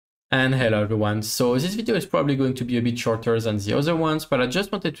And hello everyone. So this video is probably going to be a bit shorter than the other ones, but I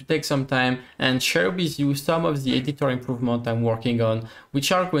just wanted to take some time and share with you some of the editor improvement I'm working on,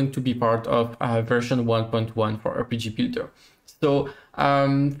 which are going to be part of version 1.1 for RPG Builder. So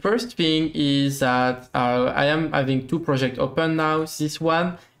first thing is that I am having two projects open now. This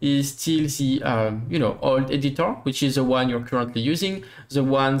one is still the old editor, which is the one you're currently using, the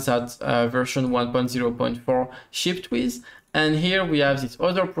one that version 1.0.4 shipped with. And here we have this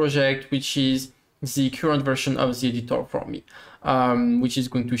other project, which is the current version of the editor for me, which is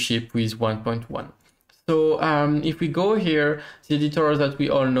going to ship with 1.1. So if we go here, the editor that we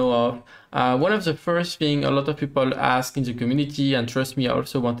all know of, one of the first thing a lot of people ask in the community, and trust me, I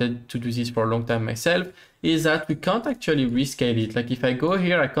also wanted to do this for a long time myself, is that we can't actually rescale it. Like if I go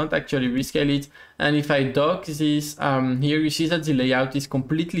here, I can't actually rescale it. And if I dock this, here you see that the layout is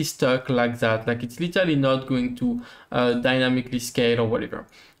completely stuck like that. Like it's literally not going to dynamically scale or whatever,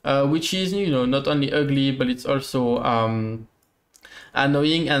 which is, not only ugly, but it's also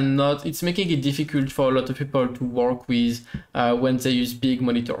annoying, and it's making it difficult for a lot of people to work with when they use big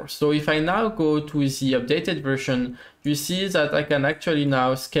monitors. So if I now go to the updated version, you see that I can actually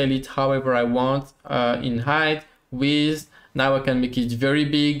now scale it however I want in height, width. Now I can make it very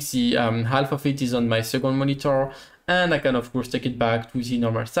big. The half of it is on my second monitor, and I can of course take it back to the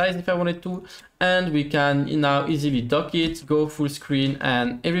normal size if I wanted to, and we can now easily dock it, go full screen,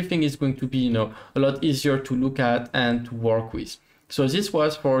 and everything is going to be a lot easier to look at and to work with. So this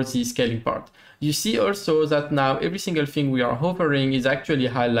was for the scaling part. You see also that now every single thing we are hovering is actually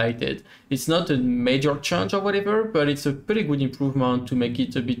highlighted. It's not a major change or whatever, but it's a pretty good improvement to make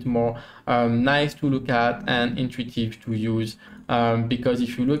it a bit more nice to look at and intuitive to use. Because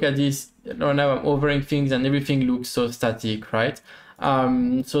if you look at this, now I'm hovering things and everything looks so static, right?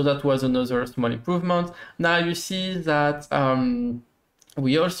 So that was another small improvement. Now you see that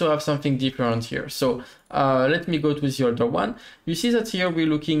we also have something different here. So let me go to the other one. You see that here we're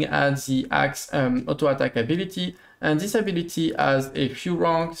looking at the axe auto attack ability, and this ability has a few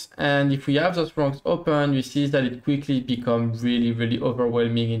ranks, and if we have those ranks open, you see that it quickly becomes really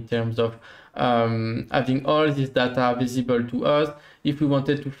overwhelming in terms of having all this data visible to us. If we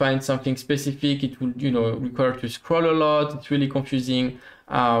wanted to find something specific, it would require to scroll a lot. It's really confusing.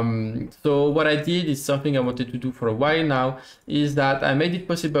 So what I did is something I wanted to do for a while now, is that I made it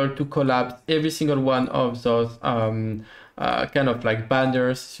possible to collapse every single one of those kind of like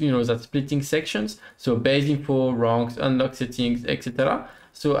banners, that splitting sections. So base info, ranks, unlock settings, etc.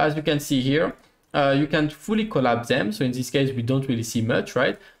 So as you can see here, you can fully collapse them. So in this case, we don't really see much,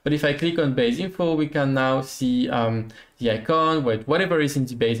 right? But if I click on base info, we can now see the icon, whatever is in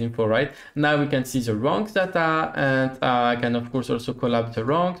the base info, right? Now we can see the ranks data, and I can of course also collapse the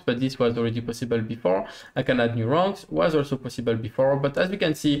ranks, but this was already possible before. I can add new ranks, was also possible before, but as we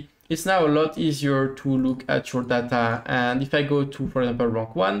can see, it's now a lot easier to look at your data. And if I go to, for example,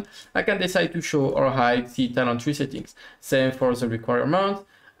 rank 1, I can decide to show or hide the talent tree settings. Same for the requirement.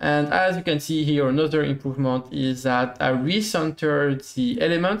 And as you can see here, another improvement is that I recentered the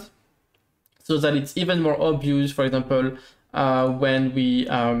element so that it's even more obvious, for example, when we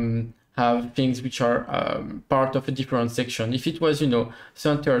have things which are part of a different section. If it was,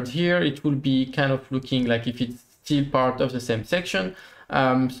 centered here, it will be kind of looking like if it's still part of the same section.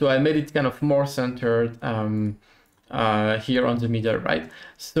 So I made it kind of more centered here on the middle, right?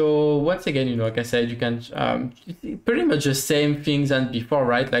 So once again, like I said, you can pretty much the same things than before,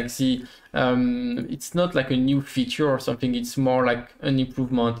 right? Like see, it's not like a new feature or something, it's more like an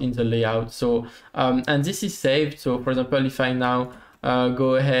improvement in the layout. So and this is saved. So for example, if I now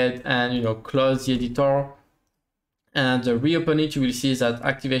go ahead and close the editor and reopen it, you will see that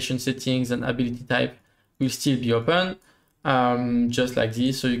activation settings and ability type will still be open, just like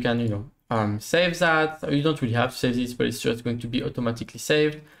this. So you can save that. You don't really have to save this, but it's just going to be automatically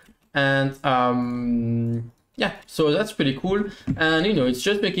saved. And yeah, so that's pretty cool. And it's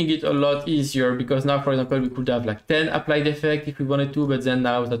just making it a lot easier, because now, for example, we could have like 10 applied effects if we wanted to, but then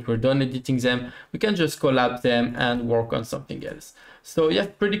now that we're done editing them, we can just collapse them and work on something else. So yeah,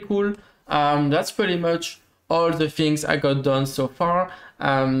 pretty cool. That's pretty much all the things I got done so far.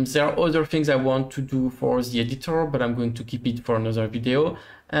 There are other things I want to do for the editor, but I'm going to keep it for another video.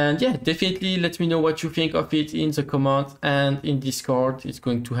 And yeah, definitely let me know what you think of it in the comments and in Discord. It's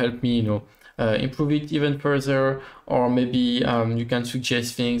going to help me, improve it even further, or maybe you can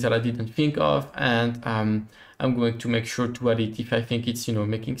suggest things that I didn't think of, and I'm going to make sure to add it if I think it's,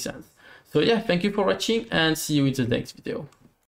 making sense. So yeah, thank you for watching, and see you in the next video.